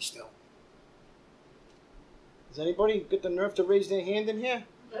ungodly still? Does anybody get the nerve to raise their hand in here?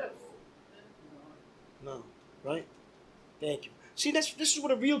 No. Right? Thank you. See, this is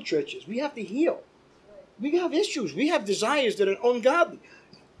what a real church is. We have to heal. we have issues. We have desires that are ungodly.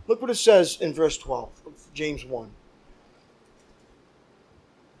 Look what it says in verse 12 of James 1.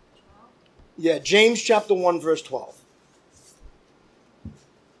 Yeah, James chapter 1, verse 12.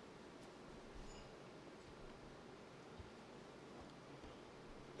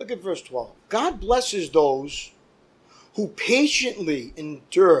 Look at verse 12. God blesses those who patiently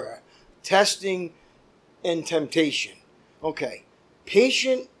endure testing and temptation. Okay.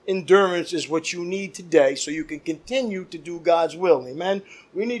 Patient endurance is what you need today so you can continue to do God's will. Amen?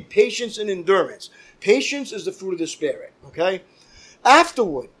 We need patience and endurance. Patience is the fruit of the Spirit. Okay?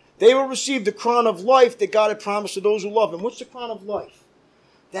 Afterward, they will receive the crown of life that God had promised to those who love Him. What's the crown of life?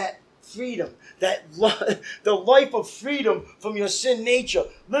 That freedom, the life of freedom from your sin nature,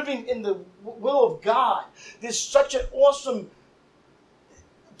 living in the will of God. There's such an awesome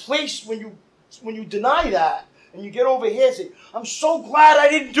place when you deny that and you get over here and say, I'm so glad I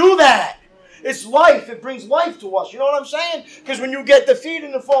didn't do that. It's life. It brings life to us. You know what I'm saying? Because when you get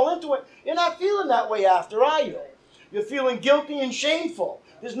defeated and fall into it, you're not feeling that way after, are you? You're feeling guilty and shameful.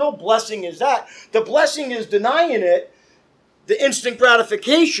 There's no blessing is that. The blessing is denying it, the instant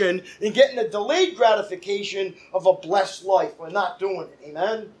gratification, and getting the delayed gratification of a blessed life. We're not doing it.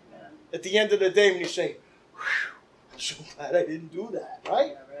 Amen? At the end of the day, when you say, I'm so glad I didn't do that,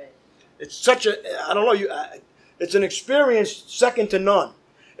 right? Yeah, right. It's such a, I don't know, it's an experience second to none.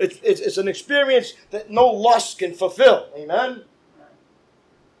 It's an experience that no lust can fulfill. Amen?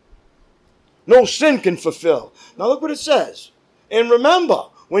 No sin can fulfill. Now look what it says. And remember,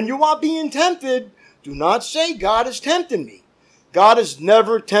 when you are being tempted, do not say, God is tempting me. God is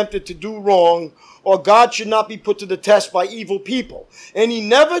never tempted to do wrong, or God should not be put to the test by evil people. And He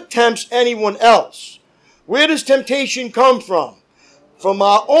never tempts anyone else. Where does temptation come from? From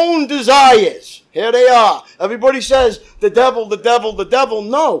our own desires. Here they are. Everybody says, the devil, the devil, the devil.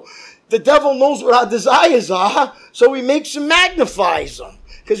 No. The devil knows what our desires are, so he makes and magnifies them.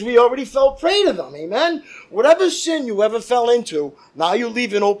 Because we already fell prey to them. Amen? Whatever sin you ever fell into, now you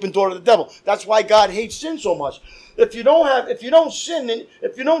leave an open door to the devil. That's why God hates sin so much. If you don't sin,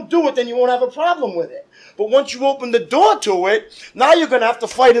 if you don't do it, then you won't have a problem with it. But once you open the door to it, now you're going to have to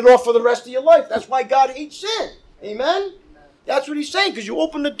fight it off for the rest of your life. That's why God hates sin. Amen? That's what He's saying, because you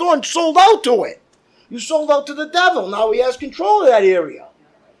opened the door and sold out to it. You sold out to the devil. Now he has control of that area.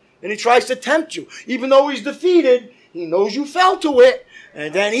 And he tries to tempt you. Even though he's defeated, he knows you fell to it.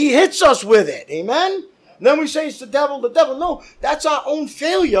 And then he hits us with it. Amen? And then we say it's the devil, the devil. No, that's our own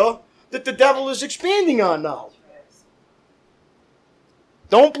failure that the devil is expanding on now.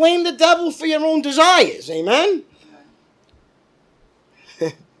 Don't blame the devil for your own desires. Amen?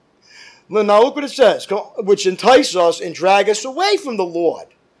 Now look what it says. Which entice us and drag us away from the Lord.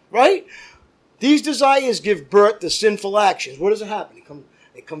 Right? These desires give birth to sinful actions. What does it happen?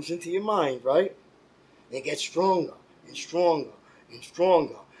 It comes into your mind, right? And it gets stronger and stronger and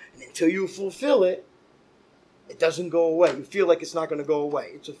stronger. And until you fulfill it, it doesn't go away. You feel like it's not going to go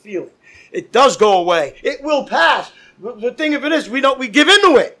away. It's a feeling. It does go away. It will pass. The thing of it is, we give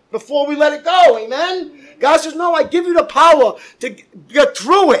into it before we let it go. Amen? God says, no, I give you the power to get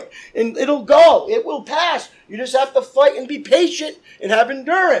through it. And it'll go. It will pass. You just have to fight and be patient and have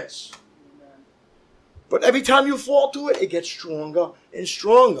endurance. But every time you fall to it, it gets stronger and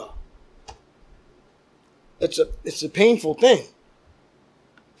stronger. It's a painful thing.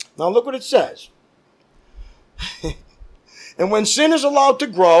 Now look what it says. And when sin is allowed to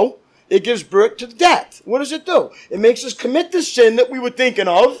grow, it gives birth to death. What does it do? It makes us commit the sin that we were thinking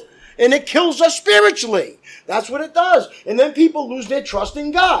of, and it kills us spiritually. That's what it does. And then people lose their trust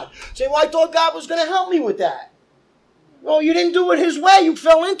in God. Say, well, I thought God was going to help me with that. No, you didn't do it His way. You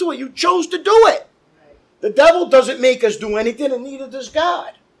fell into it. You chose to do it. The devil doesn't make us do anything, and neither does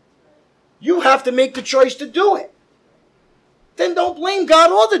God. You have to make the choice to do it. Then don't blame God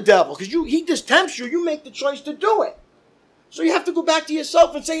or the devil, because he just tempts you. You make the choice to do it. So you have to go back to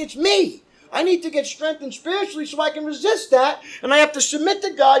yourself and say, it's me. I need to get strengthened spiritually so I can resist that. And I have to submit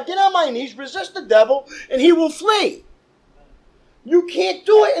to God, get on my knees, resist the devil, and he will flee. You can't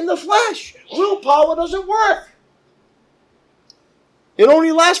do it in the flesh. Willpower doesn't work. It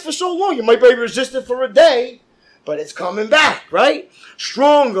only lasts for so long. You might be able to resist it for a day, but it's coming back, right?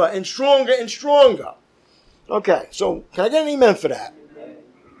 Stronger and stronger and stronger. Okay, so can I get an amen for that?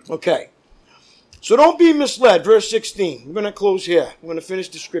 Okay. So don't be misled. Verse 16. We're going to close here. We're going to finish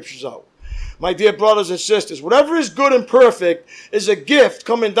the scriptures out. My dear brothers and sisters, whatever is good and perfect is a gift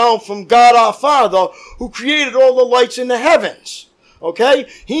coming down from God our Father, who created all the lights in the heavens. Okay?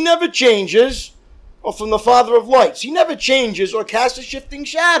 He never changes, or from the Father of lights. He never changes or casts a shifting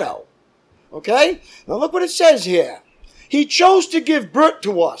shadow. Okay? Now look what it says here. He chose to give birth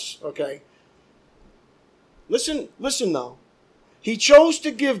to us. Okay? Listen now. He chose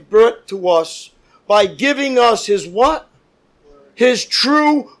to give birth to us by giving us his what? His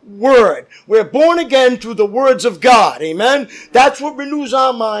true word. We're born again through the words of God. Amen? That's what renews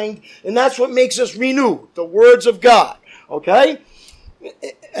our mind, and that's what makes us renewed. The words of God. Okay?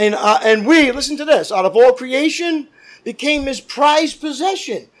 And we, listen to this, out of all creation, became his prized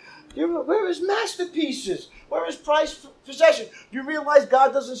possession. We're his masterpieces. We're his prized possession. Do you realize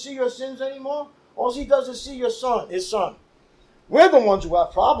God doesn't see your sins anymore? All he does is see your son, his son. We're the ones who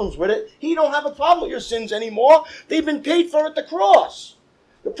have problems with it. He don't have a problem with your sins anymore. They've been paid for at the cross.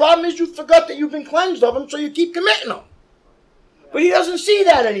 The problem is you forgot that you've been cleansed of them, so you keep committing them. But he doesn't see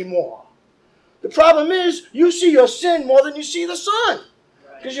that anymore. The problem is you see your sin more than you see the son.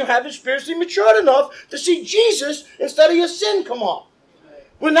 Because you haven't spiritually matured enough to see Jesus instead of your sin come up.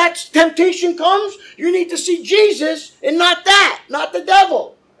 When that temptation comes, you need to see Jesus and not that, not the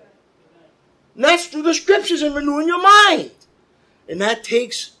devil. And that's through the scriptures and renewing your mind. And that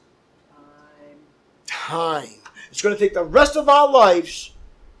takes time. It's going to take the rest of our lives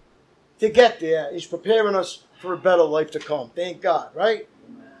to get there. He's preparing us for a better life to come. Thank God, right?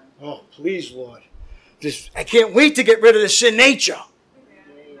 Oh, please, Lord. I can't wait to get rid of the sin nature.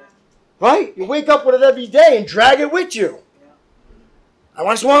 Right? You wake up with it every day and drag it with you. I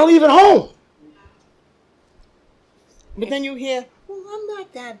just want to leave it home. But then you hear, well, I'm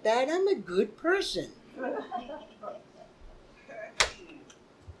not that bad. I'm a good person.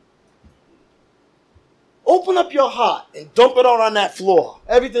 Open up your heart and dump it out on that floor.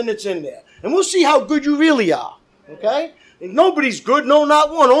 Everything that's in there. And we'll see how good you really are. Okay? And nobody's good. No,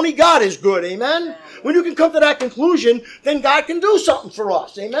 not one. Only God is good. Amen? When you can come to that conclusion, then God can do something for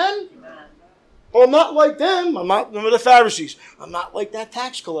us. Amen? Well, I'm not like them. I'm not one of the Pharisees. I'm not like that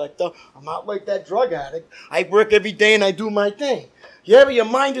tax collector. I'm not like that drug addict. I work every day and I do my thing. Yeah, but your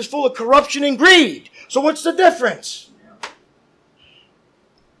mind is full of corruption and greed. So what's the difference?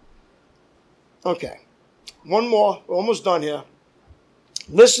 Okay. One more. We're almost done here.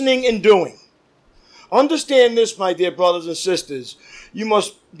 Listening and doing. Understand this, my dear brothers and sisters. You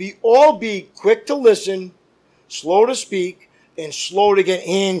must all be quick to listen, slow to speak, and slow to get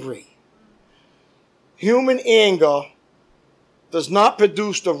angry. Human anger does not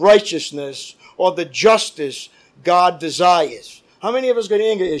produce the righteousness or the justice God desires. How many of us got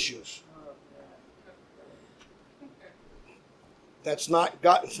anger issues? That's not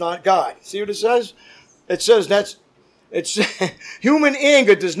God. It's not God. See what it says? It says human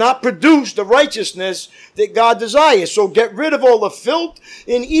anger does not produce the righteousness that God desires. So get rid of all the filth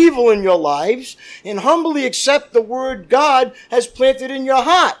and evil in your lives and humbly accept the word God has planted in your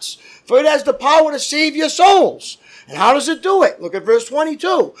hearts. For it has the power to save your souls. And how does it do it? Look at verse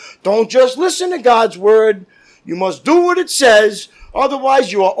 22. Don't just listen to God's word. You must do what it says.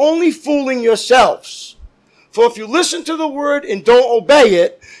 Otherwise, you are only fooling yourselves. For if you listen to the word and don't obey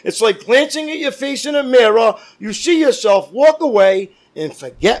it, it's like glancing at your face in a mirror. You see yourself, walk away, and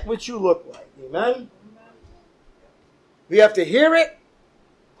forget what you look like. Amen? We have to hear it,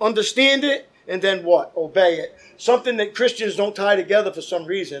 understand it, and then what? Obey it. Something that Christians don't tie together for some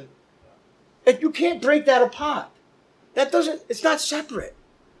reason. And you can't break that apart. It's not separate.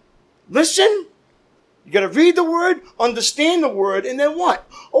 Listen. You got to read the word, understand the word, and then what?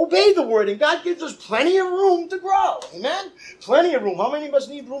 Obey the word. And God gives us plenty of room to grow. Amen? Plenty of room. How many of us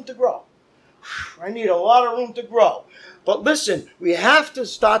need room to grow? I need a lot of room to grow. But listen, we have to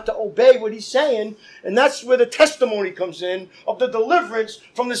start to obey what he's saying, and that's where the testimony comes in of the deliverance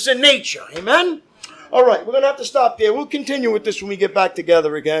from the sin nature. Amen? All right, we're going to have to stop there. We'll continue with this when we get back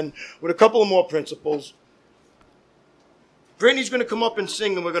together again with a couple of more principles. Brittany's going to come up and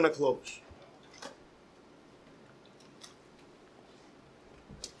sing, and we're going to close.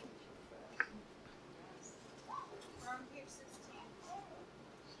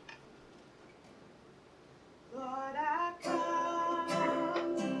 Lord, I come,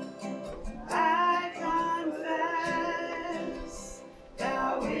 I confess,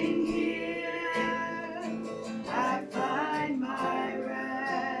 bowing here, I find my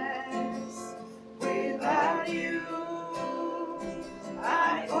rest. Without you,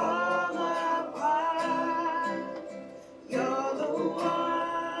 I fall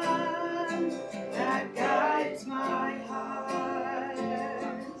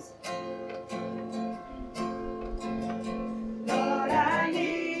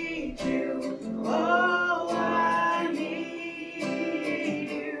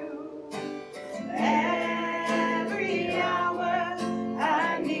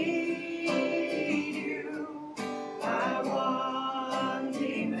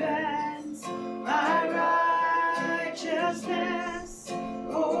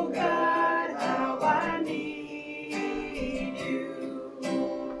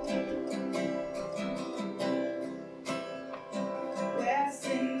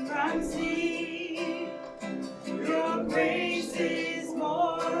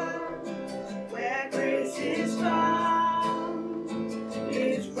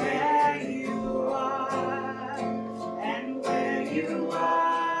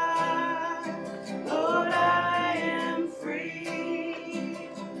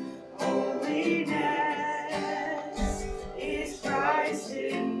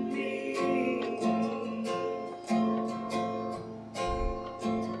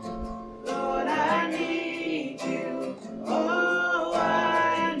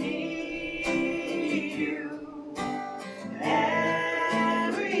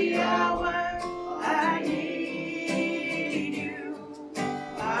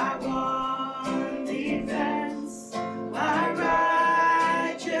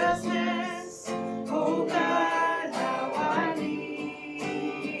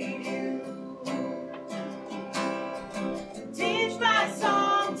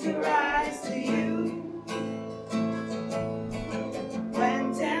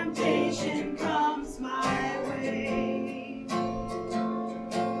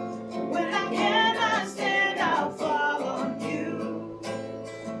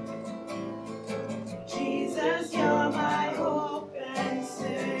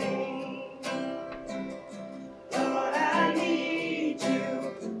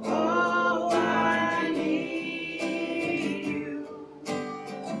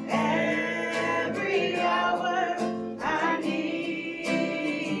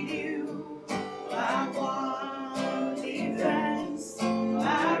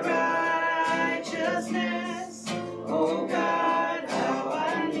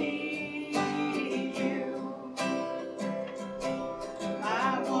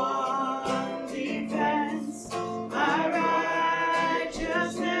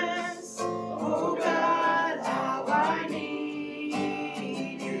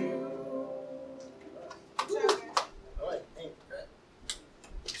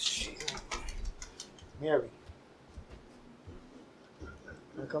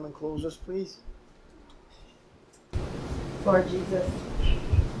come and close us, please? Lord Jesus,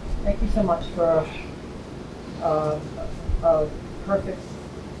 thank you so much for a perfect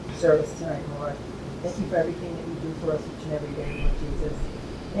service tonight, Lord. Thank you for everything that you do for us each and every day, Lord Jesus.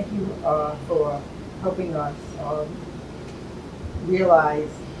 Thank you for helping us realize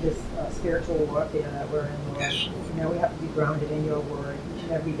this spiritual warfare that we're in, Lord. Yes. You know, we have to be grounded in your word each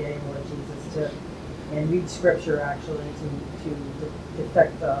and every day, Lord Jesus, and read scripture actually to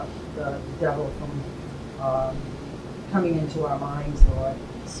defect the devil from coming into our minds, Lord.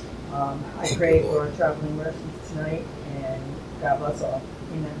 I pray for traveling mercies tonight, and God bless all.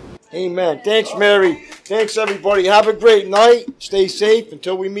 Amen. Amen. Thanks, Mary. Thanks, everybody. Have a great night. Stay safe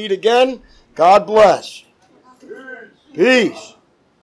until we meet again. God bless. Peace.